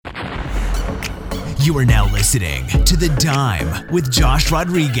You are now listening to The Dime with Josh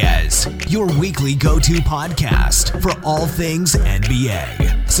Rodriguez, your weekly go-to podcast for all things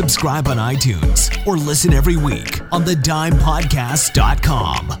NBA. Subscribe on iTunes or listen every week on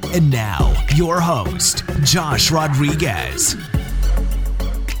thedimepodcast.com. And now, your host, Josh Rodriguez.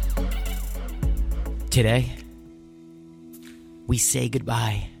 Today, we say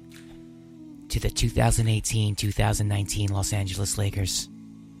goodbye to the 2018-2019 Los Angeles Lakers.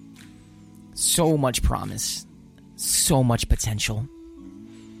 So much promise, so much potential,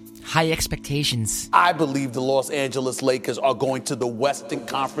 high expectations. I believe the Los Angeles Lakers are going to the Western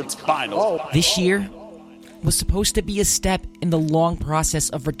Conference Finals. This year was supposed to be a step in the long process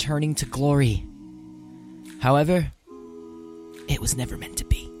of returning to glory. However, it was never meant to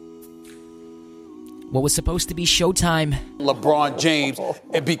be. What was supposed to be showtime, LeBron James,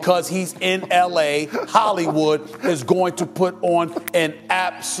 and because he's in LA, Hollywood is going to put on an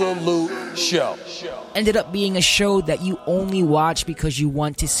absolute show. ended up being a show that you only watch because you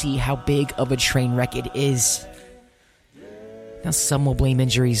want to see how big of a train wreck it is. Now, some will blame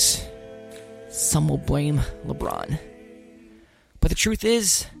injuries. Some will blame LeBron. But the truth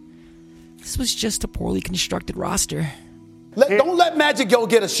is, this was just a poorly constructed roster. Don't let Magic go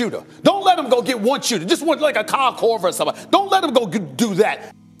get a shooter. Don't let him go get one shooter. Just one like a Kyle Korver or something. Don't let him go do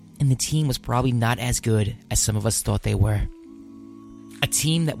that. And the team was probably not as good as some of us thought they were. A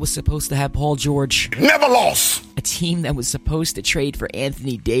team that was supposed to have Paul George. Never lost. A team that was supposed to trade for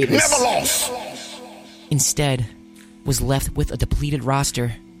Anthony Davis. Never lost. Instead, was left with a depleted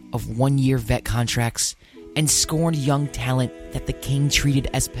roster of one-year vet contracts and scorned young talent that the king treated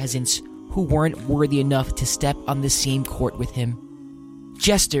as peasants who weren't worthy enough to step on the same court with him.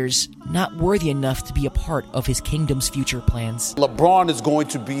 Jesters not worthy enough to be a part of his kingdom's future plans. LeBron is going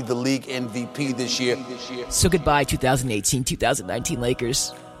to be the league MVP this year. So goodbye, 2018-2019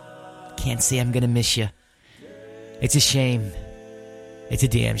 Lakers. Can't say I'm gonna miss you. It's a shame. It's a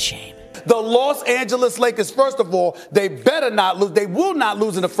damn shame. The Los Angeles Lakers, first of all, they better not lose. They will not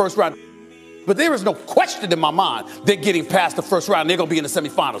lose in the first round. But there is no question in my mind they're getting past the first round. They're going to be in the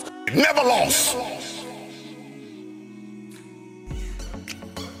semifinals. Never lost.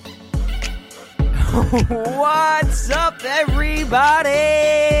 What's up, everybody?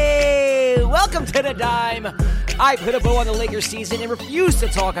 Welcome to The Dime. I put a bow on the Lakers season and refuse to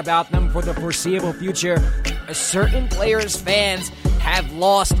talk about them for the foreseeable future. Certain players' fans have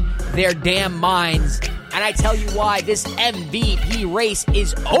lost their damn minds. And I tell you why, this MVP race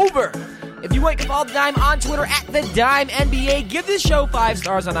is over. If you want to follow The Dime on Twitter at The Dime NBA, give this show 5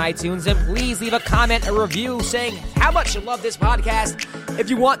 stars on iTunes, and please leave a comment, a review saying how much you love this podcast. If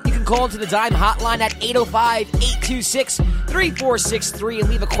you want, you can call into The Dime hotline at 805-826-3463 and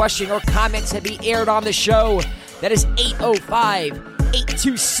leave a question or comment to be aired on the show. That is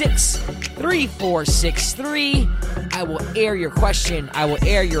 805-826-3463. I will air your question. I will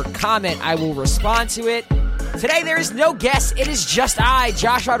air your comment. I will respond to it. Today, there is no guest. It is just I,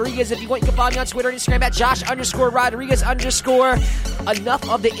 Josh Rodriguez. If you want, you can follow me on Twitter and Instagram at Josh_Rodriguez_. Enough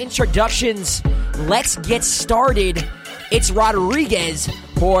of the introductions. Let's get started. It's Rodriguez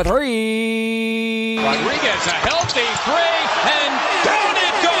for 3. Rodriguez, a healthy 3, and down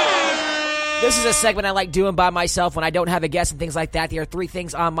it goes! This is a segment I like doing by myself when I don't have a guest and things like that. There are 3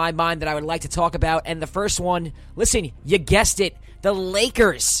 things on my mind that I would like to talk about. And the first one, listen, you guessed it, the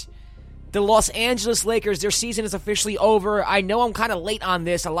Lakers. The Los Angeles Lakers, their season is officially over. I know I'm kind of late on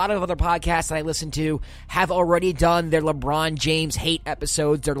this. A lot of other podcasts that I listen to have already done their LeBron James hate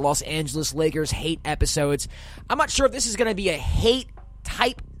episodes, their Los Angeles Lakers hate episodes. I'm not sure if this is going to be a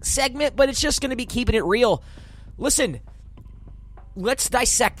hate-type segment, but it's just going to be keeping it real. Listen, let's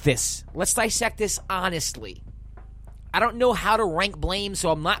dissect this. Let's dissect this honestly. I don't know how to rank blame,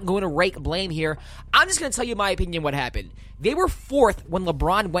 so I'm not going to rank blame here. I'm just going to tell you my opinion what happened. They were 4th when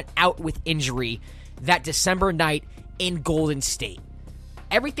LeBron went out with injury that December night in Golden State.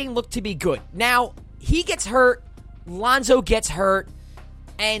 Everything looked to be good. Now, he gets hurt, Lonzo gets hurt,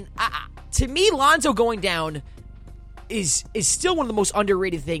 and to me, Lonzo going down is still one of the most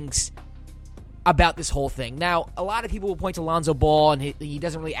underrated things about this whole thing. Now, a lot of people will point to Lonzo Ball, and he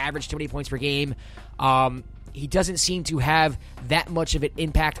doesn't really average too many points per game. He doesn't seem to have that much of an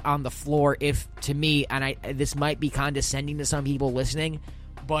impact on the floor, if to me, and this might be condescending to some people listening,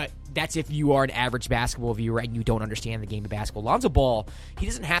 but that's if you are an average basketball viewer and you don't understand the game of basketball. Lonzo Ball, he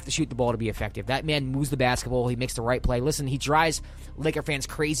doesn't have to shoot the ball to be effective. That man moves the basketball. He makes the right play. Listen, he drives Laker fans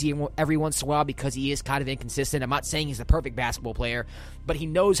crazy every once in a while because he is kind of inconsistent. I'm not saying he's the perfect basketball player, but he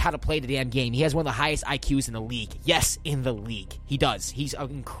knows how to play the damn game. He has one of the highest IQs in the league. Yes, in the league. He does. He's an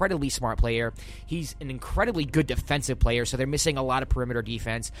incredibly smart player. He's an incredibly good defensive player, so they're missing a lot of perimeter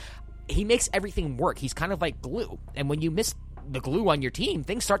defense. he makes everything work. He's kind of like glue. And when you miss the glue on your team,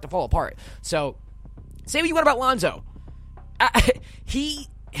 things start to fall apart. So, say what you want about Lonzo.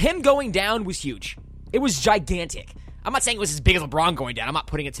 Him going down was huge. It was gigantic. I'm not saying it was as big as LeBron going down. I'm not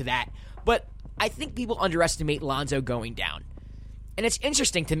putting it to that. But I think people underestimate Lonzo going down. And it's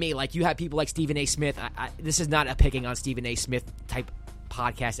interesting to me, like, you have people like Stephen A. Smith. This is not a picking on Stephen A. Smith type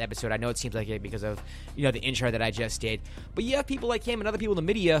podcast episode. I know it seems like it because of, the intro that I just did. But you have people like him and other people in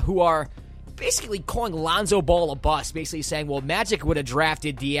the media who are basically calling Lonzo Ball a bust, basically saying, well, Magic would have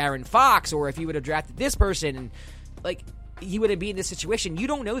drafted De'Aaron Fox, or if he would have drafted this person, and, like, he wouldn't be in this situation. You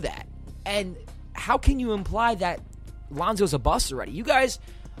don't know that. And how can you imply that Lonzo's a bust already? You guys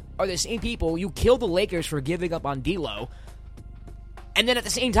are the same people. You killed the Lakers for giving up on D'Lo, and then at the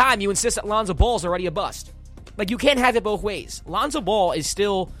same time, you insist that Lonzo Ball's already a bust. Like, you can't have it both ways. Lonzo Ball is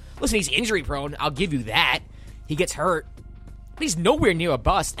still... Listen, he's injury-prone. I'll give you that. He gets hurt. But he's nowhere near a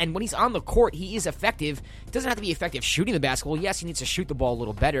bust. And when he's on the court, he is effective. He doesn't have to be effective shooting the basketball. Yes, he needs to shoot the ball a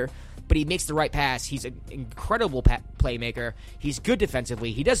little better, but he makes the right pass. He's an incredible playmaker. He's good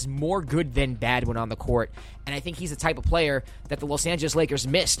defensively. He does more good than bad when on the court. And I think he's the type of player that the Los Angeles Lakers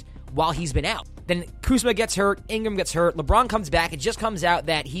missed while he's been out. Then Kuzma gets hurt. Ingram gets hurt. LeBron comes back. It just comes out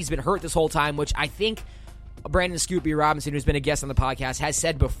that he's been hurt this whole time, which I think Brandon Scoopy Robinson, who's been a guest on the podcast, has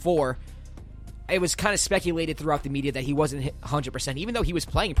said before. It was kind of speculated throughout the media that he wasn't 100%, even though he was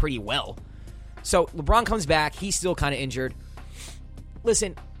playing pretty well. So LeBron comes back. He's still kind of injured.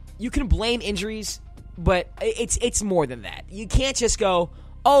 Listen, you can blame injuries, but it's more than that. You can't just go,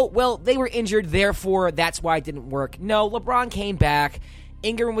 oh, well, they were injured, therefore that's why it didn't work. No, LeBron came back.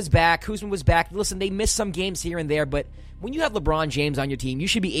 Ingram was back. Kuzma was back. Listen, they missed some games here and there, but when you have LeBron James on your team, you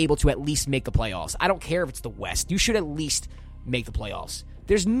should be able to at least make the playoffs. I don't care if it's the West. You should at least make the playoffs.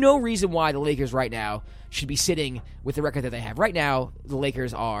 There's no reason why the Lakers right now should be sitting with the record that they have. Right now, the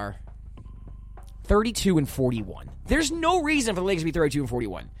Lakers are 32-41. There's no reason for the Lakers to be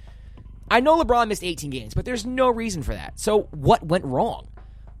 32-41. I know LeBron missed 18 games, but there's no reason for that. So what went wrong?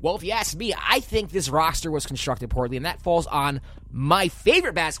 Well, if you ask me, I think this roster was constructed poorly, and that falls on my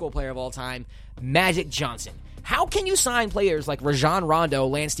favorite basketball player of all time, Magic Johnson. How can you sign players like Rajon Rondo,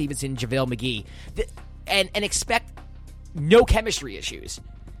 Lance Stevenson, JaVale McGee, and expect no chemistry issues?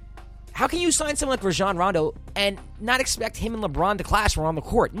 How can you sign someone like Rajon Rondo and not expect him and LeBron to clash when on the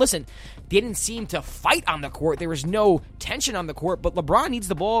court? Listen, they didn't seem to fight on the court. There was no tension on the court, but LeBron needs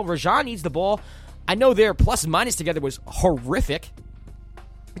the ball. Rajon needs the ball. I know their plus and minus together was horrific.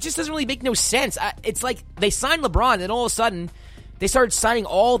 It just doesn't really make no sense. It's like they signed LeBron, and all of a sudden, they started signing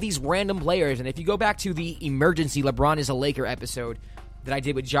all these random players. And if you go back to the emergency LeBron is a Laker episode that I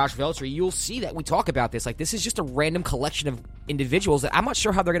did with Josh Veltri, you'll see that we talk about this. Like, this is just a random collection of individuals that I'm not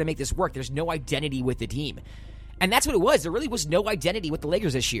sure how they're going to make this work. There's no identity with the team. And that's what it was. There really was no identity with the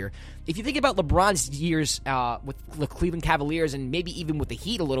Lakers this year. If you think about LeBron's years with the Cleveland Cavaliers and maybe even with the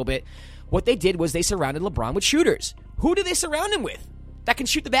Heat a little bit, what they did was they surrounded LeBron with shooters. Who did they surround him with that can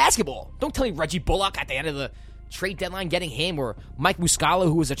shoot the basketball? Don't tell me Reggie Bullock at the end of the trade deadline getting him, or Mike Muscala,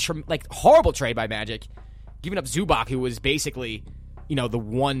 who was a horrible trade by Magic, giving up Zubac, who was basically, the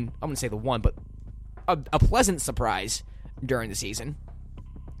one, I wouldn't say the one, but a pleasant surprise during the season.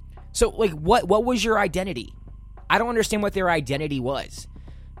 So, what was your identity? I don't understand what their identity was.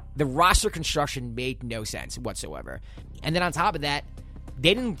 The roster construction made no sense whatsoever. And then on top of that,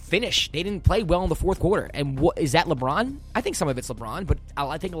 they didn't finish. They didn't play well in the fourth quarter. And what is that, LeBron? I think some of it's LeBron, but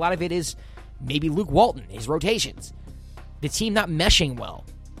I think a lot of it is maybe Luke Walton, his rotations, the team not meshing well.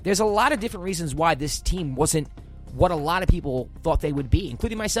 There's a lot of different reasons why this team wasn't what a lot of people thought they would be,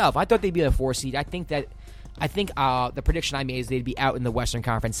 including myself. I thought they'd be a 4 seed. I think the prediction I made is they'd be out in the Western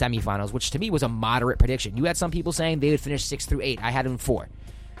Conference semifinals, which to me was a moderate prediction. You had some people saying they would finish 6 through 8. I had them 4.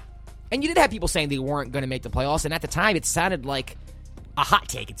 And you did have people saying they weren't going to make the playoffs, and at the time it sounded like a hot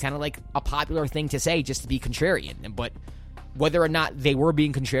take. It sounded like a popular thing to say just to be contrarian. But whether or not they were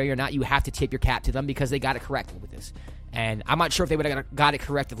being contrarian or not, you have to tip your cap to them because they got it correct with this. And I'm not sure if they would have got it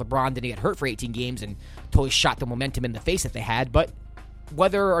correct if LeBron didn't get hurt for 18 games and totally shot the momentum in the face that they had. But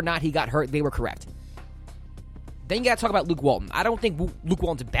whether or not he got hurt, they were correct. Then you got to talk about Luke Walton. I don't think Luke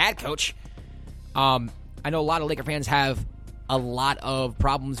Walton's a bad coach. I know a lot of Laker fans have a lot of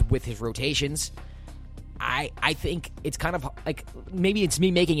problems with his rotations. I think it's kind of like, maybe it's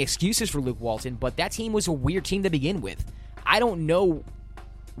me making excuses for Luke Walton, but that team was a weird team to begin with. I don't know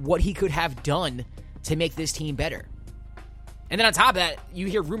what he could have done to make this team better. And then on top of that, you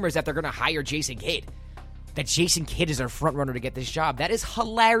hear rumors that they're going to hire Jason Kidd. That Jason Kidd is their front runner to get this job. That is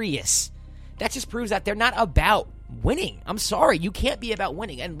hilarious. That just proves that they're not about winning. I'm sorry, you can't be about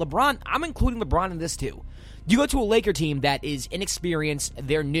winning. And LeBron, I'm including LeBron in this too. You go to a Laker team that is inexperienced,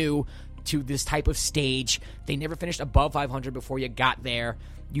 they're new to this type of stage. They never finished above 500 before you got there.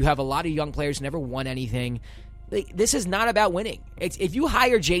 You have a lot of young players who never won anything. This is not about winning. If you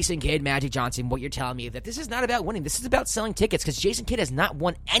hire Jason Kidd, Magic Johnson, what you're telling me is that this is not about winning. This is about selling tickets because Jason Kidd has not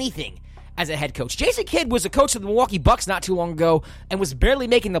won anything as a head coach. Jason Kidd was a coach of the Milwaukee Bucks not too long ago and was barely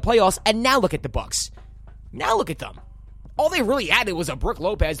making the playoffs, and now look at the Bucks. Now look at them. All they really added was a Brook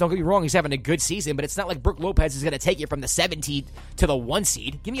Lopez. Don't get me wrong, he's having a good season, but it's not like Brook Lopez is going to take you from the 7 seed to the 1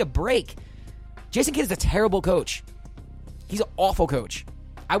 seed. Give me a break. Jason Kidd is a terrible coach. He's an awful coach.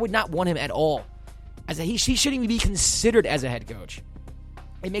 I would not want him at all. He shouldn't even be considered as a head coach.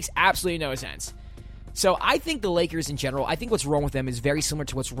 It makes absolutely no sense. So I think the Lakers in general, I think what's wrong with them is very similar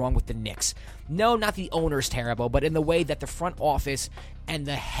to what's wrong with the Knicks. No, not the owner's terrible, but in the way that the front office and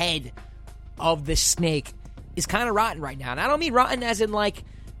the head of the snake is kind of rotten right now. And I don't mean rotten as in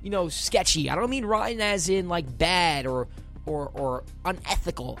sketchy. I don't mean rotten as in bad or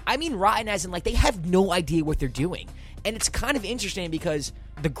unethical. I mean rotten as in they have no idea what they're doing. And it's kind of interesting because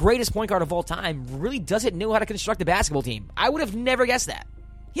the greatest point guard of all time really doesn't know how to construct a basketball team. I would have never guessed that.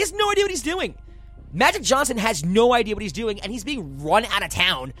 He has no idea what he's doing. Magic Johnson has no idea what he's doing, and he's being run out of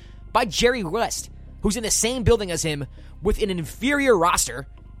town by Jerry West, who's in the same building as him with an inferior roster,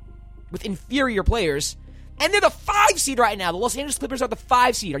 with inferior players, and they're the 5 seed right now. The Los Angeles Clippers are the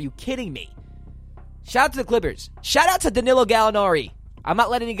 5 seed. Are you kidding me? Shout out to the Clippers. Shout out to Danilo Gallinari. I'm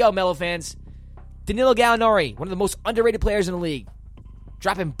not letting it go, Melo fans. Danilo Gallinari, one of the most underrated players in the league.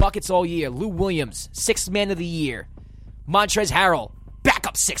 Dropping buckets all year. Lou Williams, 6th man of the year. Montrezl Harrell,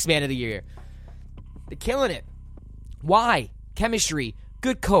 backup 6th man of the year. They're killing it. Why? Chemistry,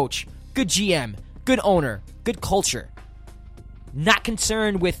 good coach, good GM, good owner, good culture. Not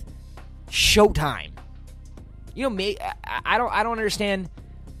concerned with showtime. I don't understand.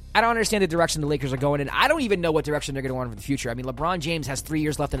 I don't understand the direction the Lakers are going in. I don't even know what direction they're going to go in for the future. I mean, LeBron James has 3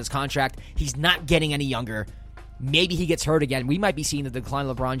 years left in his contract. He's not getting any younger. Maybe he gets hurt again. We might be seeing the decline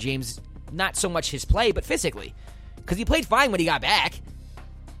of LeBron James, not so much his play, but physically. Because he played fine when he got back.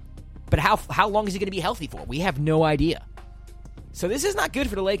 But how long is he going to be healthy for? We have no idea. So this is not good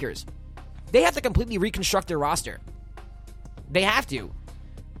for the Lakers. They have to completely reconstruct their roster. They have to.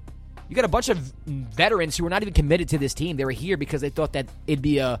 You got a bunch of veterans who were not even committed to this team. They were here because they thought that it'd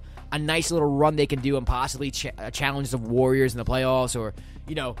be a nice little run they can do and possibly challenge the Warriors in the playoffs or,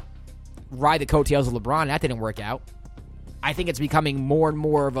 ride the coattails of LeBron. That didn't work out. I think it's becoming more and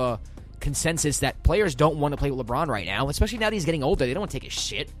more of a consensus that players don't want to play with LeBron right now, especially now that he's getting older. They don't want to take his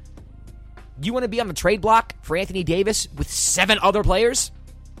shit. You want to be on the trade block for Anthony Davis with 7 other players?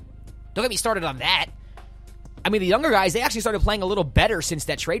 Don't get me started on that. I mean, the younger guys, they actually started playing a little better since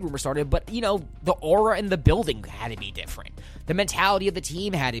that trade rumor started, but, the aura in the building had to be different. The mentality of the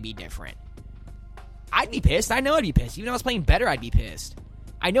team had to be different. I'd be pissed. I know I'd be pissed. Even if I was playing better, I'd be pissed.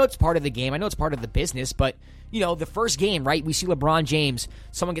 I know it's part of the game. I know it's part of the business, but, the first game, right, we see LeBron James,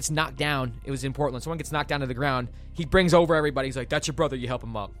 someone gets knocked down. It was in Portland. Someone gets knocked down to the ground. He brings over everybody. He's like, that's your brother. You help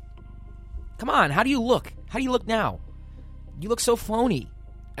him up. Come on. How do you look? How do you look now? You look so phony.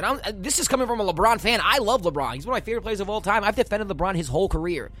 And this is coming from a LeBron fan. I love LeBron. He's one of my favorite players of all time. I've defended LeBron his whole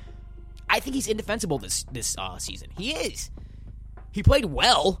career. I think he's indefensible this season. He is. He played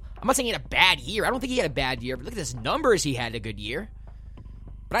well. I'm not saying he had a bad year. I don't think he had a bad year. But look at his numbers. He had a good year.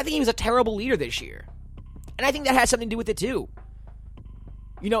 But I think he was a terrible leader this year. And I think that has something to do with it too.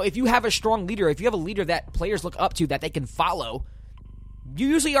 If you have a strong leader, if you have a leader that players look up to, that they can follow, you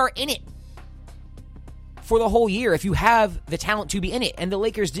usually are in it for the whole year if you have the talent to be in it. And the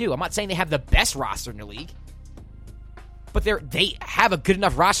Lakers do. I'm not saying they have the best roster in the league, but they have a good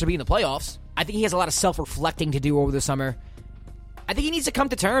enough roster to be in the playoffs. I think he has a lot of self-reflecting to do over the summer. I think he needs to come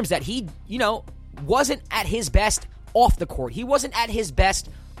to terms that he, wasn't at his best off the court. He wasn't at his best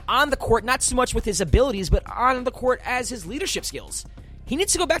on the court, not so much with his abilities, but on the court as his leadership skills. He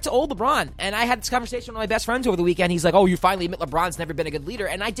needs to go back to old LeBron. And I had this conversation with my best friends over the weekend. He's like, oh, you finally admit LeBron's never been a good leader.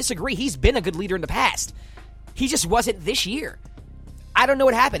 And I disagree. He's been a good leader in the past. He just wasn't this year. I don't know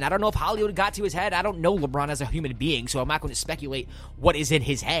what happened. I don't know if Hollywood got to his head. I don't know LeBron as a human being, so I'm not going to speculate what is in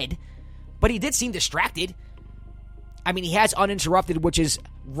his head. But he did seem distracted. I mean, he has Uninterrupted, which is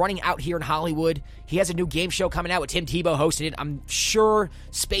running out here in Hollywood. He has a new game show coming out with Tim Tebow hosting it. I'm sure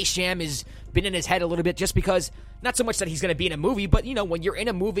Space Jam has been in his head a little bit just because, not so much that he's going to be in a movie, but, when you're in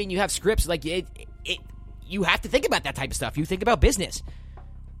a movie and you have scripts, you have to think about that type of stuff. You think about business.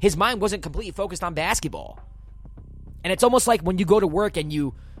 His mind wasn't completely focused on basketball. And it's almost like when you go to work and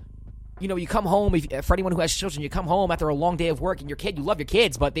you come home, for anyone who has children, you come home after a long day of work and you love your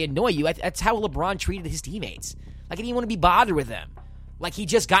kids, but they annoy you. That's how LeBron treated his teammates. Like, he didn't want to be bothered with them. Like, he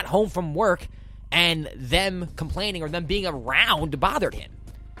just got home from work and them complaining or them being around bothered him.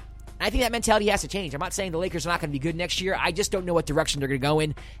 And I think that mentality has to change. I'm not saying the Lakers are not going to be good next year. I just don't know what direction they're going to go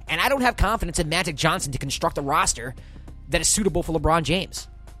in, and I don't have confidence in Magic Johnson to construct a roster that is suitable for LeBron James.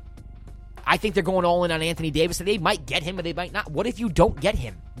 I think they're going all in on Anthony Davis, and they might get him, but they might not. What if you don't get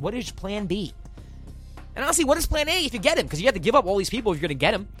him? What is plan B? And honestly, what is plan A if you get him? Because you have to give up all these people if you're going to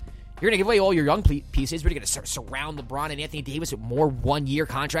get him. You're going to give away all your young pieces, but you're going to surround LeBron and Anthony Davis with more one-year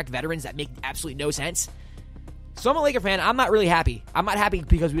contract veterans that make absolutely no sense. So I'm a Laker fan. I'm not really happy. I'm not happy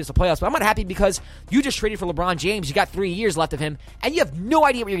because we missed the playoffs, but I'm not happy because you just traded for LeBron James. You got 3 years left of him, and you have no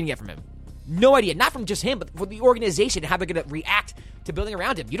idea what you're going to get from him. No idea. Not from just him, but from the organization and how they're going to react to building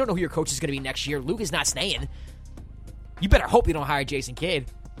around him. You don't know who your coach is going to be next year. Luke is not staying. You better hope you don't hire Jason Kidd.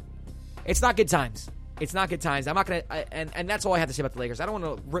 It's not good times. It's not good times. I'm not going to, and that's all I have to say about the Lakers. I don't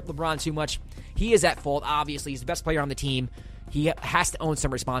want to rip LeBron too much. He is at fault, obviously. He's the best player on the team. He has to own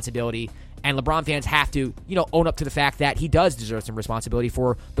some responsibility, and LeBron fans have to, own up to the fact that he does deserve some responsibility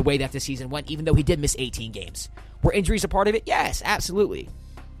for the way that the season went, even though he did miss 18 games. Were injuries a part of it? Yes, absolutely.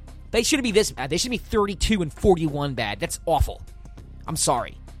 They shouldn't be this bad. They should be 32-41 bad. That's awful. I'm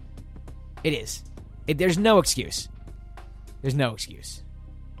sorry. It is. There's no excuse. There's no excuse.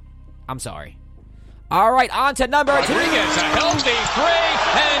 I'm sorry. All right, on to number 2. Rodriguez, a healthy 3,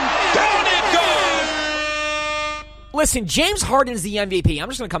 and down it goes! Listen, James Harden's the MVP. I'm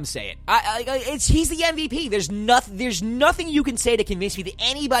just going to come say it. He's the MVP. There's nothing you can say to convince me that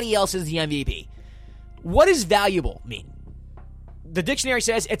anybody else is the MVP. What does valuable mean? The dictionary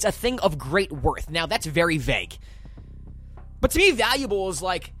says it's a thing of great worth. Now, that's very vague. But to me, valuable is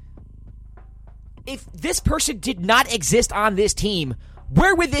like, if this person did not exist on this team,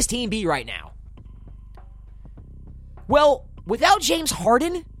 where would this team be right now? Well, without James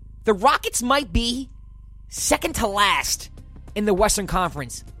Harden, the Rockets might be second to last in the Western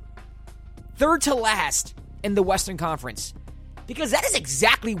Conference. Third to last in the Western Conference. Because that is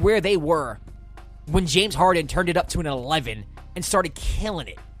exactly where they were when James Harden turned it up to an 11 and started killing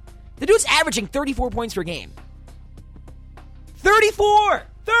it. The dude's averaging 34 points per game. 34!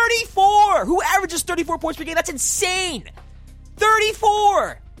 34! Who averages 34 points per game? That's insane!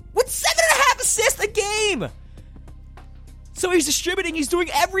 34! With 7.5 assists a game! So he's distributing, he's doing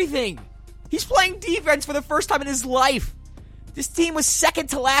everything. He's playing defense for the first time in his life. This team was second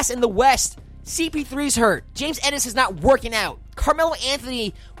to last in the West. CP3's hurt. James Ennis is not working out. Carmelo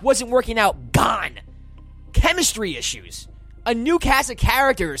Anthony wasn't working out. Gone. Chemistry issues. A new cast of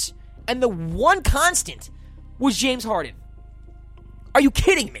characters. And the one constant was James Harden. Are you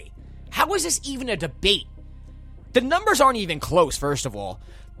kidding me? How is this even a debate? The numbers aren't even close, first of all.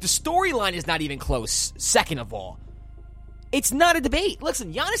 The storyline is not even close, second of all. It's not a debate.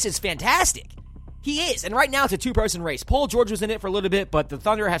 Listen, Giannis is fantastic. He is. And right now it's a two-person race. Paul George was in it for a little bit, but the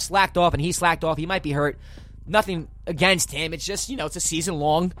Thunder have slacked off, and he slacked off. He might be hurt. Nothing against him. It's just, it's a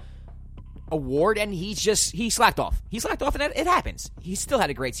season-long award, and he slacked off. He slacked off, and it happens. He still had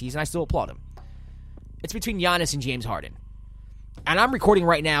a great season. I still applaud him. It's between Giannis and James Harden. And I'm recording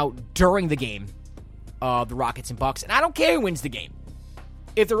right now during the game of the Rockets and Bucks, and I don't care who wins the game.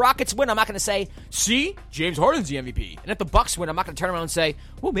 If the Rockets win, I'm not going to say, see, James Harden's the MVP. And if the Bucks win, I'm not going to turn around and say,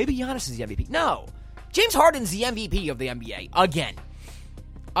 well, maybe Giannis is the MVP. No. James Harden's the MVP of the NBA.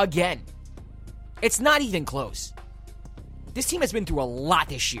 Again. It's not even close. This team has been through a lot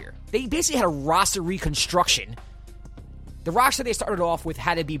this year. They basically had a roster reconstruction. The roster they started off with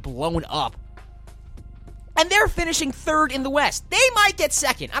had to be blown up. And they're finishing third in the West. They might get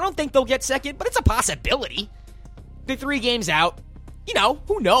second. I don't think they'll get second, but it's a possibility. They're 3 games out.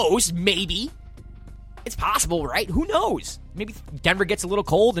 Who knows? Maybe. It's possible, right? Who knows? Maybe Denver gets a little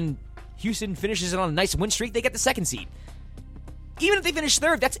cold and Houston finishes it on a nice win streak. They get the 2nd seed. Even if they finish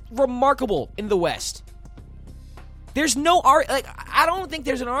third, that's remarkable in the West. There's no I don't think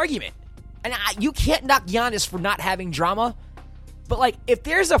there's an argument. And you can't knock Giannis for not having drama. But, if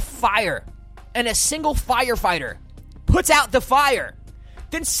there's a fire and a single firefighter puts out the fire,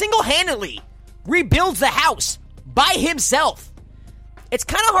 then single-handedly rebuilds the house by himself. It's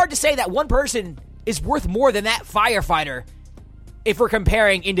kind of hard to say that one person is worth more than that firefighter if we're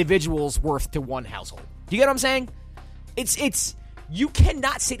comparing individuals' worth to one household. Do you get what I'm saying? It's you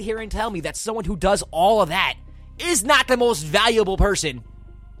cannot sit here and tell me that someone who does all of that is not the most valuable person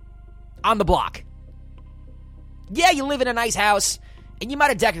on the block. Yeah, you live in a nice house, and you might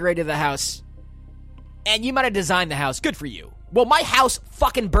have decorated the house, and you might have designed the house. Good for you. Well, my house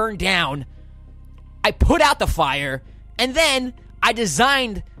fucking burned down. I put out the fire, and then I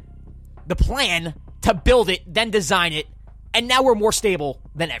designed the plan to build it, then design it, and now we're more stable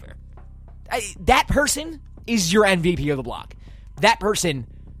than ever. That person is your MVP of the block. That person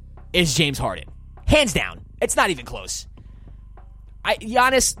is James Harden. Hands down. It's not even close.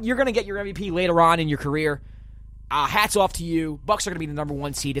 Giannis, you're going to get your MVP later on in your career. Hats off to you. Bucks are going to be the number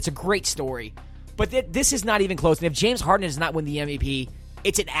 1 seed. It's a great story. But this is not even close. And if James Harden does not win the MVP,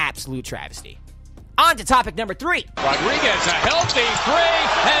 it's an absolute travesty. On to topic number 3. Rodriguez, a healthy 3,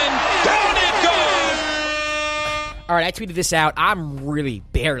 and down it goes! All right, I tweeted this out. I'm really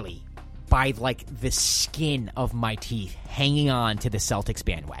barely by, like, the skin of my teeth hanging on to the Celtics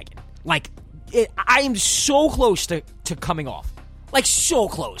bandwagon. Like, I am so close to coming off. Like, so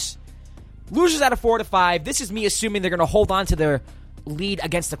close. Losers out of 4 to 5. This is me assuming they're going to hold on to their lead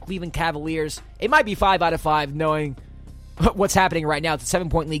against the Cleveland Cavaliers. It might be 5 out of 5, knowing what's happening right now. It's a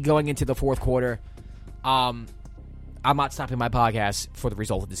 7-point lead going into the fourth quarter. I'm not stopping my podcast for the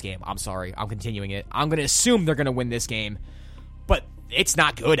result of this game. I'm sorry. I'm continuing it. I'm going to assume they're going to win this game. But it's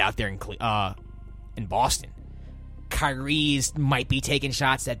not good out there in Boston. Kyrie might be taking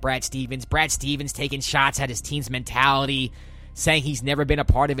shots at Brad Stevens. Brad Stevens taking shots at his team's mentality, saying he's never been a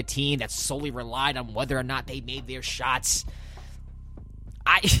part of a team that solely relied on whether or not they made their shots.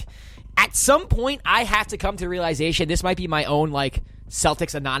 At some point, I have to come to the realization, this might be my own, like,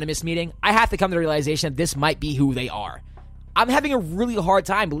 Celtics Anonymous meeting. I have to come to the realization that this might be who they are. I'm having a really hard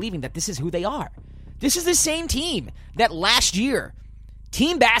time believing that this is who they are. This is the same team that last year,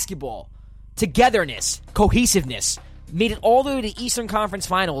 team basketball, togetherness, cohesiveness, made it all the way to the Eastern Conference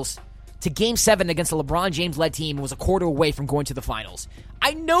Finals to Game 7 against a LeBron James-led team and was a quarter away from going to the finals.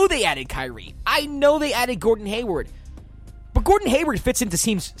 I know they added Kyrie. I know they added Gordon Hayward. But Gordon Hayward fits into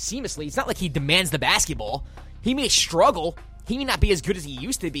teams seamlessly. It's not like he demands the basketball. He may struggle. He may not be as good as he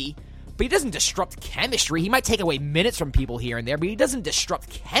used to be, but he doesn't disrupt chemistry. He might take away minutes from people here and there, but he doesn't disrupt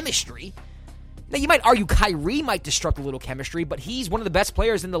chemistry. Now, you might argue Kyrie might disrupt a little chemistry, but he's one of the best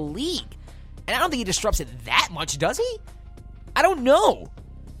players in the league. And I don't think he disrupts it that much, does he? I don't know.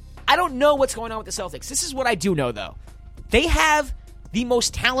 I don't know what's going on with the Celtics. This is what I do know, though. They have the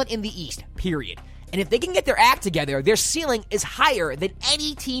most talent in the East, period. And if they can get their act together, their ceiling is higher than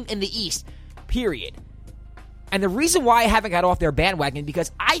any team in the East, period. And the reason why I haven't got off their bandwagon, because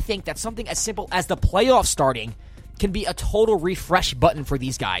I think that something as simple as the playoffs starting can be a total refresh button for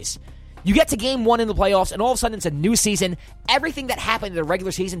these guys. You get to game 1 in the playoffs, and all of a sudden it's a new season. Everything that happened in the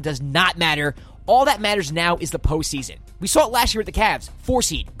regular season does not matter. All that matters now is the postseason. We saw it last year at the Cavs. 4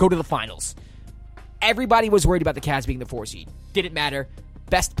 seed, go to the finals. Everybody was worried about the Cavs being the 4 seed. Didn't matter.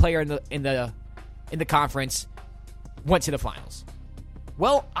 Best player in the conference went to the finals.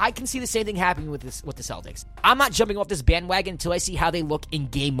 Well, I can see the same thing happening with the Celtics. I'm not jumping off this bandwagon until I see how they look in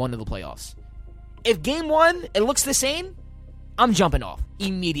Game 1 of the playoffs. If Game 1, it looks the same, I'm jumping off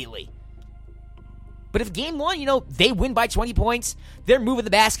immediately. But if Game 1, they win by 20 points, they're moving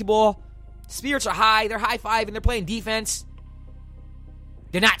the basketball, spirits are high, they're high-fiving, they're playing defense,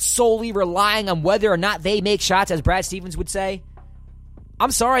 they're not solely relying on whether or not they make shots, as Brad Stevens would say,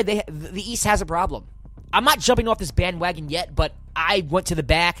 I'm sorry, the East has a problem. I'm not jumping off this bandwagon yet, but I went to the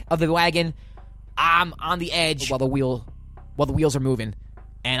back of the wagon. I'm on the edge while the wheels are moving,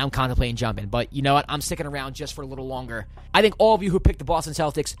 and I'm contemplating jumping. But you know what? I'm sticking around just for a little longer. I think all of you who picked the Boston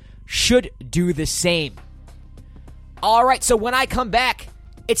Celtics should do the same. All right, so when I come back,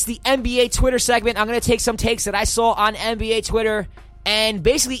 it's the NBA Twitter segment. I'm going to take some takes that I saw on NBA Twitter and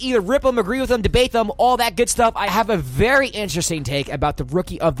basically either rip them, agree with them, debate them, all that good stuff. I have a very interesting take about the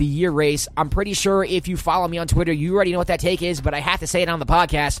Rookie of the Year race. I'm pretty sure if you follow me on Twitter, you already know what that take is, but I have to say it on the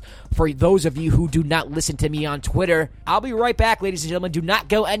podcast for those of you who do not listen to me on Twitter. I'll be right back, ladies and gentlemen. Do not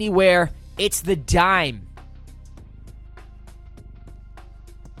go anywhere. It's the Dime.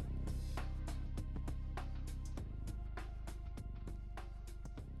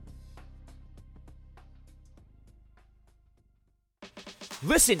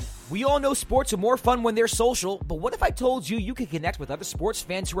 Listen, we all know sports are more fun when they're social, but what if I told you you could connect with other sports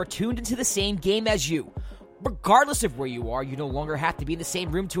fans who are tuned into the same game as you? Regardless of where you are, you no longer have to be in the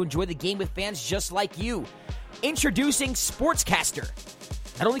same room to enjoy the game with fans just like you. Introducing Sportscaster.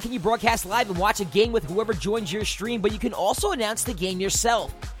 Not only can you broadcast live and watch a game with whoever joins your stream, but you can also announce the game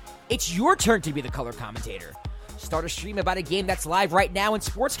yourself. It's your turn to be the color commentator. Start a stream about a game that's live right now, and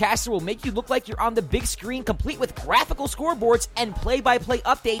Sportscaster will make you look like you're on the big screen, complete with graphical scoreboards and play-by-play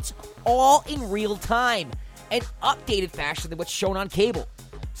updates, all in real time, and updated faster than what's shown on cable.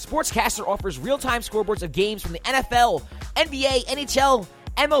 Sportscaster offers real-time scoreboards of games from the NFL, NBA, NHL,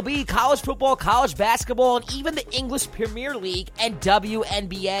 MLB, college football, college basketball, and even the English Premier League and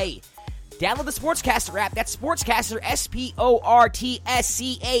WNBA. Download the Sportscaster app. That's Sportscaster,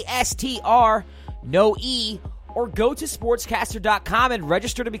 Sportscastr, no E, or go to sportscaster.com and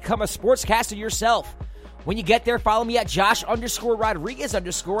register to become a sportscaster yourself. When you get there, follow me at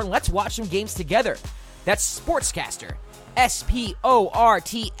Josh_Rodriguez_ and let's watch some games together. That's Sportscaster,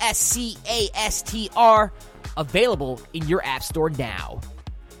 SPORTSCASTR, available in your app store now.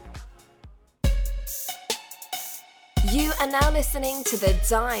 You are now listening to The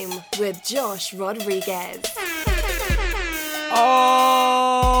Dime with Josh Rodriguez.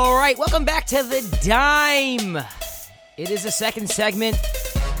 All right, welcome back to The Dime. It is the second segment.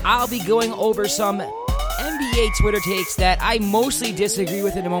 I'll be going over some NBA Twitter takes that I mostly disagree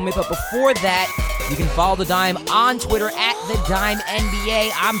with in a moment, but before that, you can follow The Dime on Twitter at The Dime NBA.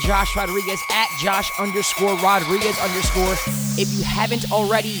 I'm Josh Rodriguez at Josh_Rodriguez_. If you haven't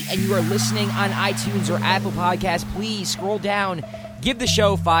already and you are listening on iTunes or Apple Podcasts, please scroll down, give the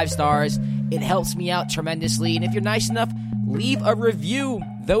show 5 stars. It helps me out tremendously. And if you're nice enough, leave a review.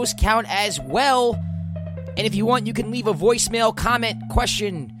 Those count as well. And if you want, you can leave a voicemail, comment,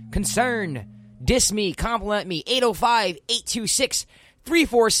 question, concern, diss me, compliment me,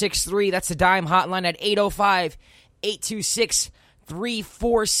 805-826-3463. That's the Dime hotline at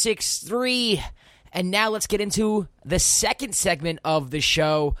 805-826-3463. And now let's get into the second segment of the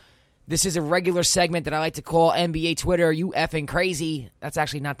show. This is a regular segment that I like to call NBA Twitter, You Effing Crazy. That's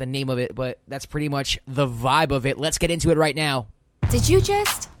actually not the name of it, but that's pretty much the vibe of it. Let's get into it right now. Did you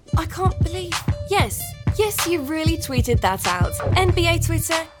just? I can't believe. Yes, you really tweeted that out. NBA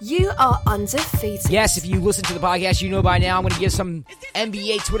Twitter, you are undefeated. Yes, if you listen to the podcast, you know by now I'm going to give some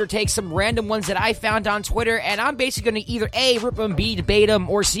NBA Twitter takes, some random ones that I found on Twitter, and I'm basically going to either A, rip them, B, debate them,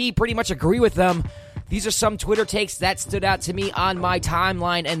 or C, pretty much agree with them. These are some Twitter takes that stood out to me on my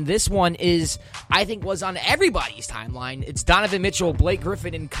timeline, and this one is, I think, was on everybody's timeline. It's Donovan Mitchell, Blake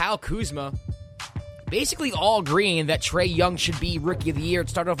Griffin, and Kyle Kuzma basically all agreeing that Trae Young should be Rookie of the Year. It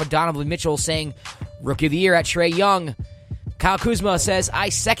started off with Donovan Mitchell saying, Rookie of the Year at Trae Young. Kyle Kuzma says, I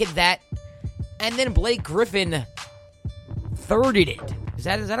second that. And then Blake Griffin thirded it. Is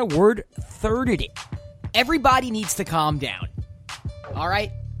that a word? Thirded it. Everybody needs to calm down. All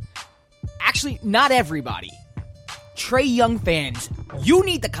right? Actually, not everybody. Trae Young fans, you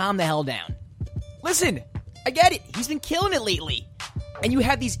need to calm the hell down. Listen, I get it. He's been killing it lately. And you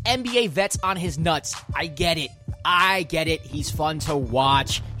have these NBA vets on his nuts. I get it. He's fun to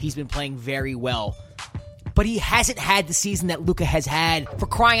watch. He's been playing very well. But he hasn't had the season that Luka has had. For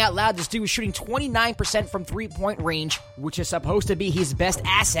crying out loud, this dude was shooting 29% from three-point range, which is supposed to be his best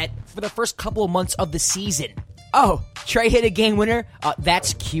asset for the first couple of months of the season. Oh, Trae hit a game winner?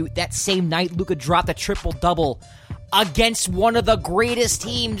 That's cute. That same night, Luka dropped a triple-double against one of the greatest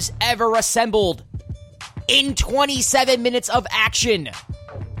teams ever assembled in 27 minutes of action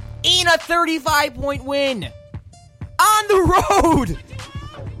in a 35-point win on the road.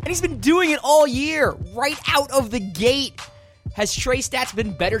 And he's been doing it all year, right out of the gate. Has Trae stats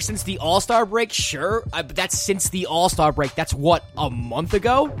been better since the All-Star break? Sure, but that's since the All-Star break. That's what, a month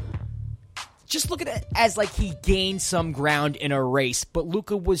ago? Just look at it as like he gained some ground in a race, but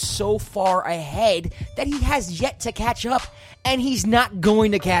Luka was so far ahead that he has yet to catch up, and he's not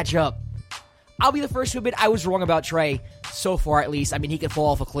going to catch up. I'll be the first to admit I was wrong about Trae, so far at least. I mean, he could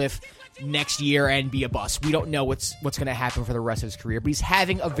fall off a cliff next year and be a bust. We don't know what's going to happen for the rest of his career, but he's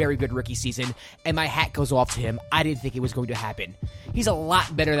having a very good rookie season, and my hat goes off to him. I didn't think it was going to happen. He's a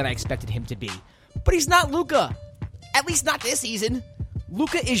lot better than I expected him to be. But he's not Luka. At least not this season.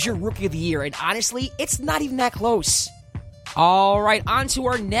 Luka is your Rookie of the Year, and honestly, it's not even that close. All right, on to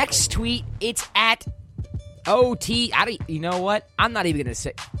our next tweet. It's at OT. You know what? I'm not even going to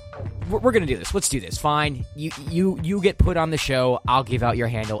say... We're going to do this. Let's do this. Fine. You get put on the show. I'll give out your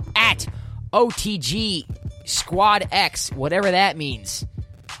handle. At OTG Squad X, whatever that means.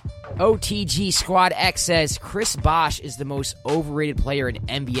 OTG Squad X says, Chris Bosh is the most overrated player in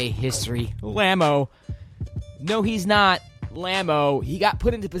NBA history. Lammo. No, he's not. Lammo. He got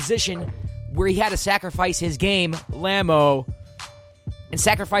put into position where he had to sacrifice his game. Lammo. And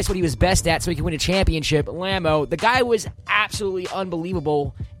sacrifice what he was best at so he could win a championship. Lammo. The guy was absolutely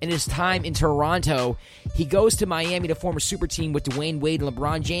unbelievable in his time in Toronto. He goes to Miami to form a super team with Dwayne Wade and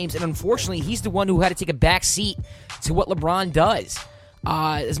LeBron James, and unfortunately, he's the one who had to take a back seat to what LeBron does.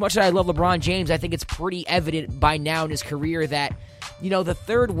 As much as I love LeBron James, I think it's pretty evident by now in his career that, the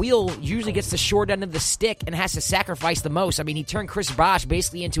third wheel usually gets the short end of the stick and has to sacrifice the most. I mean, he turned Chris Bosh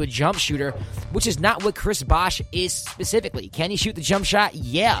basically into a jump shooter, which is not what Chris Bosh is specifically. Can he shoot the jump shot?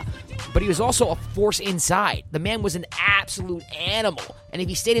 Yeah. But he was also a force inside. The man was an absolute animal. And if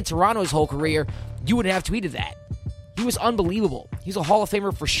he stayed in Toronto his whole career, you wouldn't have tweeted that. He was unbelievable. He's a Hall of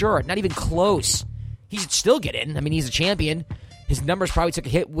Famer for sure. Not even close. He should still get in. I mean, he's a champion. His numbers probably took a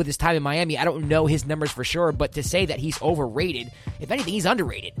hit with his time in Miami. I don't know his numbers for sure, but to say that he's overrated, if anything, he's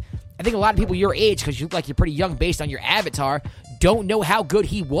underrated. I think a lot of people your age, because you look like you're pretty young based on your avatar, don't know how good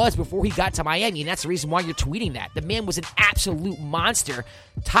he was before he got to Miami, and that's the reason why you're tweeting that. The man was an absolute monster,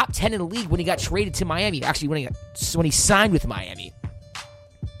 top 10 in the league when he got traded to Miami. Actually, when he signed with Miami.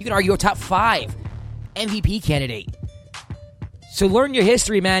 You can argue a top 5 MVP candidate. So learn your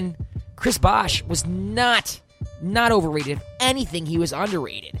history, man. Chris Bosh was not overrated. If anything, he was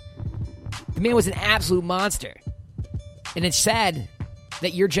underrated. The man was an absolute monster. And it's sad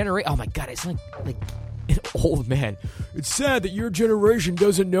that your generation... Oh, my God, it's like an old man. It's sad that your generation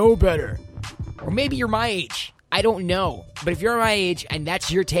doesn't know better. Or maybe you're my age. I don't know. But if you're my age and that's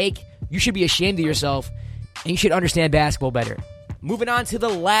your take, you should be ashamed of yourself, and you should understand basketball better. Moving on to the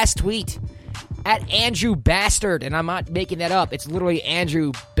last tweet. At Andrew Bastard, and I'm not making that up. It's literally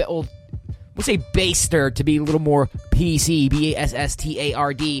Andrew... we'll say Bastard to be a little more PC,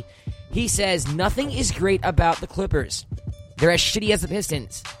 B-A-S-S-T-A-R-D. He says, nothing is great about the Clippers. They're as shitty as the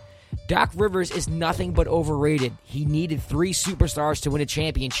Pistons. Doc Rivers is nothing but overrated. He needed 3 superstars to win a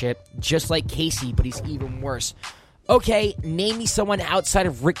championship, just like Casey, but he's even worse. Okay, name me someone outside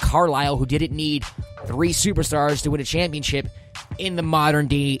of Rick Carlisle who didn't need 3 superstars to win a championship in the modern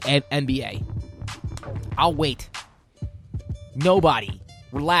day NBA. I'll wait. Nobody.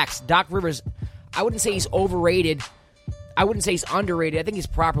 Relax. Doc Rivers, I wouldn't say he's overrated. I wouldn't say he's underrated. I think he's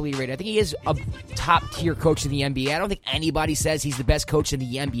properly rated. I think he is a top-tier coach in the NBA. I don't think anybody says he's the best coach in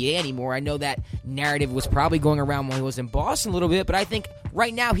the NBA anymore. I know that narrative was probably going around when he was in Boston a little bit, but I think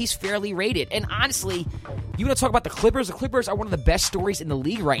right now he's fairly rated. And honestly, you want to talk about the Clippers? The Clippers are one of the best stories in the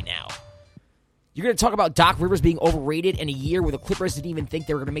league right now. You're going to talk about Doc Rivers being overrated in a year where the Clippers didn't even think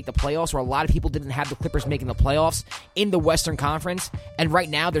they were going to make the playoffs, where a lot of people didn't have the Clippers making the playoffs in the Western Conference, and right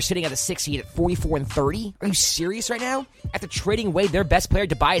now they're sitting at the 6th seed at 44-30? Are you serious right now? After trading away their best player,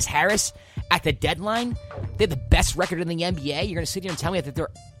 Tobias Harris, at the deadline, they have the best record in the NBA? You're going to sit here and tell me that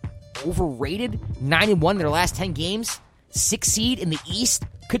they're overrated? 9-1 in their last 10 games? 6th seed in the East?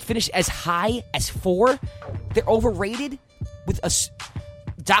 Could finish as high as 4? They're overrated? With a...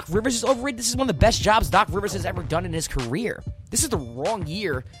 Doc Rivers is overrated. This is one of the best jobs Doc Rivers has ever done in his career. This is the wrong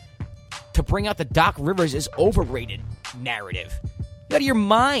year to bring out the Doc Rivers is overrated narrative. You're out of your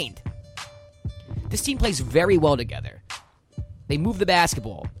mind. This team plays very well together. They move the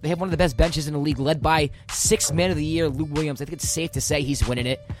basketball. They have one of the best benches in the league, led by 6th man of the year, Lou Williams. I think it's safe to say he's winning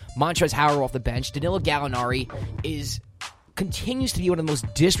it. Montrezl Harrell off the bench. Danilo Gallinari continues to be one of the most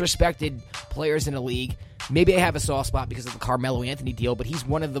disrespected players in the league. Maybe I have a soft spot because of the Carmelo Anthony deal, but he's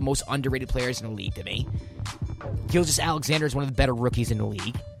one of the most underrated players in the league to me. Gilgeous-Alexander is one of the better rookies in the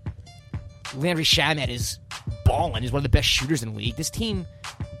league. Landry Shamet is balling. He's one of the best shooters in the league. This team,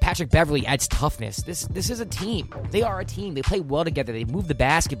 Patrick Beverley adds toughness. This is a team. They are a team. They play well together. They move the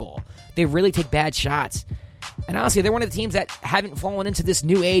basketball. They really take bad shots. And honestly, they're one of the teams that haven't fallen into this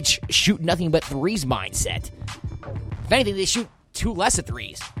new age shoot nothing but threes mindset. If anything, they shoot 2 less at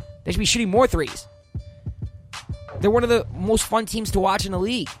threes. They should be shooting more threes. They're one of the most fun teams to watch in the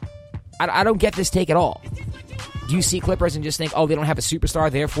league. I don't get this take at all. Do you see Clippers and just think, oh, they don't have a superstar,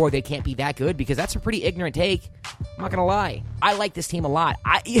 therefore they can't be that good? Because that's a pretty ignorant take. I'm not going to lie. I like this team a lot.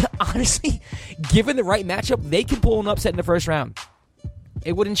 Honestly, given the right matchup, they can pull an upset in the first round.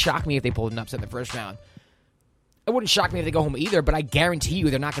 It wouldn't shock me if they pulled an upset in the first round. It wouldn't shock me if they go home either, but I guarantee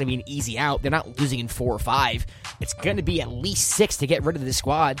you they're not going to be an easy out. They're not losing in 4 or 5. It's going to be at least 6 to get rid of this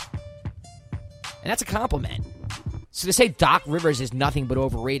squad. And that's a compliment. So to say Doc Rivers is nothing but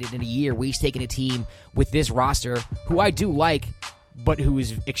overrated in a year where he's taking a team with this roster, who I do like, but who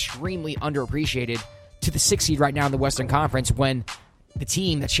is extremely underappreciated, to the 6th seed right now in the Western Conference when the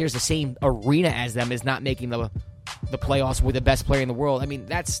team that shares the same arena as them is not making the playoffs with the best player in the world. I mean,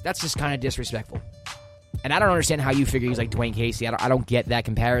 that's just kind of disrespectful. And I don't understand how you figure he's like Dwayne Casey. I don't get that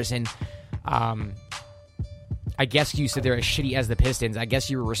comparison. I guess you said they're as shitty as the Pistons. I guess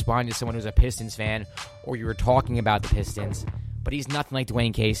you were responding to someone who's a Pistons fan, or you were talking about the Pistons. But he's nothing like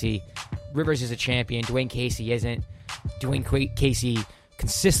Dwayne Casey. Rivers is a champion. Dwayne Casey isn't. Dwayne Casey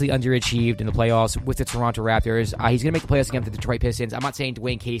consistently underachieved in the playoffs with the Toronto Raptors. He's going to make the playoffs against the Detroit Pistons. I'm not saying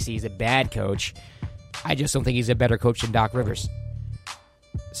Dwayne Casey is a bad coach. I just don't think he's a better coach than Doc Rivers.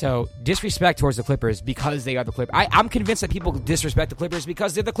 So, disrespect towards the Clippers because they are the Clippers. I'm convinced that people disrespect the Clippers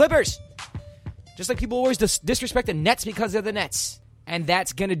because they're the Clippers. Just like people always disrespect the Nets because they're the Nets. And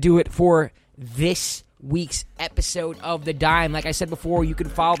that's going to do it for this week's episode of The Dime. Like I said before, you can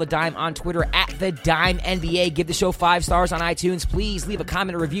follow The Dime on Twitter at The Dime NBA. Give the show 5 stars on iTunes. Please leave a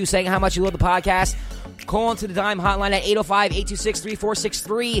comment or review saying how much you love the podcast. Call into The Dime hotline at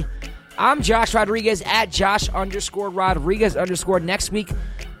 805-826-3463. I'm Josh Rodriguez at Josh_Rodriguez_. Next week,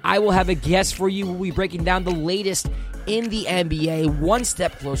 I will have a guest for you. We'll be breaking down the latest in the NBA, one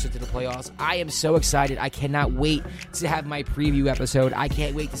step closer to the playoffs. I am so excited. I cannot wait to have my preview episode. I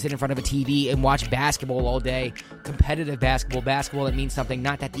can't wait to sit in front of a TV and watch basketball all day. Competitive basketball that means something.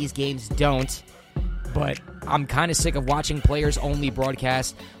 Not that these games don't, but I'm kind of sick of watching players-only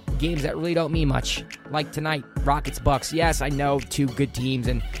broadcasts, games that really don't mean much. Like tonight, Rockets-Bucks. Yes, I know, two good teams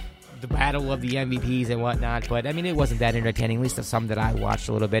and the battle of the MVPs and whatnot, but I mean, it wasn't that entertaining, at least of some that I watched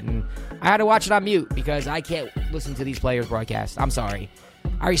a little bit, and I had to watch it on mute because I can't listen to these players broadcast. I'm sorry.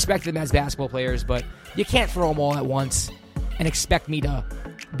 I respect them as basketball players, but you can't throw them all at once and expect me to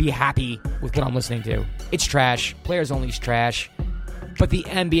be happy with what I'm listening to. It's trash. Players only is trash, but the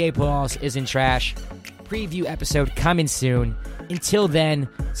NBA playoffs isn't trash. Preview episode coming soon. Until then,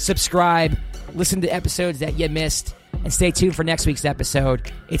 subscribe, listen to episodes that you missed, and stay tuned for next week's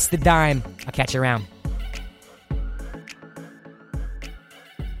episode. It's The Dime. I'll catch you around.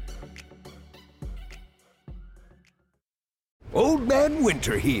 Old Man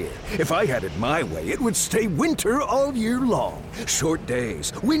Winter here. If I had it my way, it would stay winter all year long. Short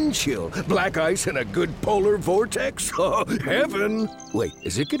days, wind chill, black ice, and a good polar vortex. Oh, heaven! Wait,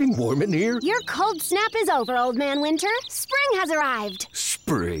 is it getting warm in here? Your cold snap is over, Old Man Winter. Spring has arrived.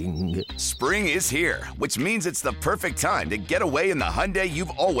 Spring. Spring is here, which means it's the perfect time to get away in the Hyundai you've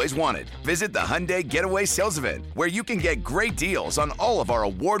always wanted. Visit the Hyundai Getaway Sales Event, where you can get great deals on all of our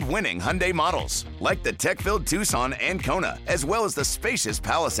award-winning Hyundai models, like the tech-filled Tucson and Kona, as well as the spacious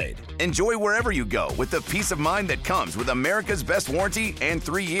Palisade. Enjoy wherever you go with the peace of mind that comes with America's best warranty and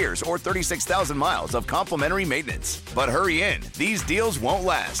 3 years or 36,000 miles of complimentary maintenance. But hurry in, these deals won't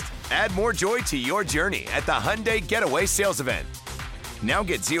last. Add more joy to your journey at the Hyundai Getaway Sales Event. Now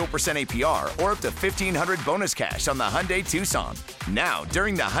get 0% APR or up to $1,500 bonus cash on the Hyundai Tucson. Now,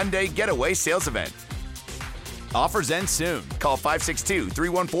 during the Hyundai Getaway Sales Event. Offers end soon. Call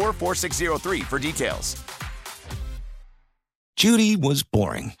 562-314-4603 for details. Judy was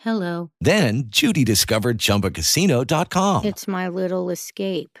boring. Hello. Then Judy discovered ChumbaCasino.com. It's my little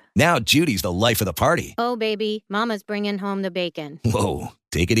escape. Now Judy's the life of the party. Oh, baby, mama's bringing home the bacon. Whoa,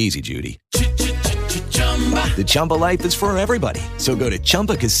 take it easy, Judy. The Chumba life is for everybody. So go to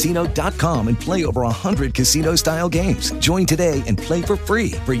ChumbaCasino.com and play over 100 casino-style games. Join today and play for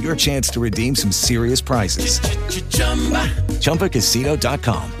free for your chance to redeem some serious prizes.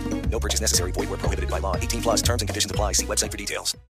 ChumbaCasino.com. No purchase necessary. Void where prohibited by law. 18 plus terms and conditions apply. See website for details.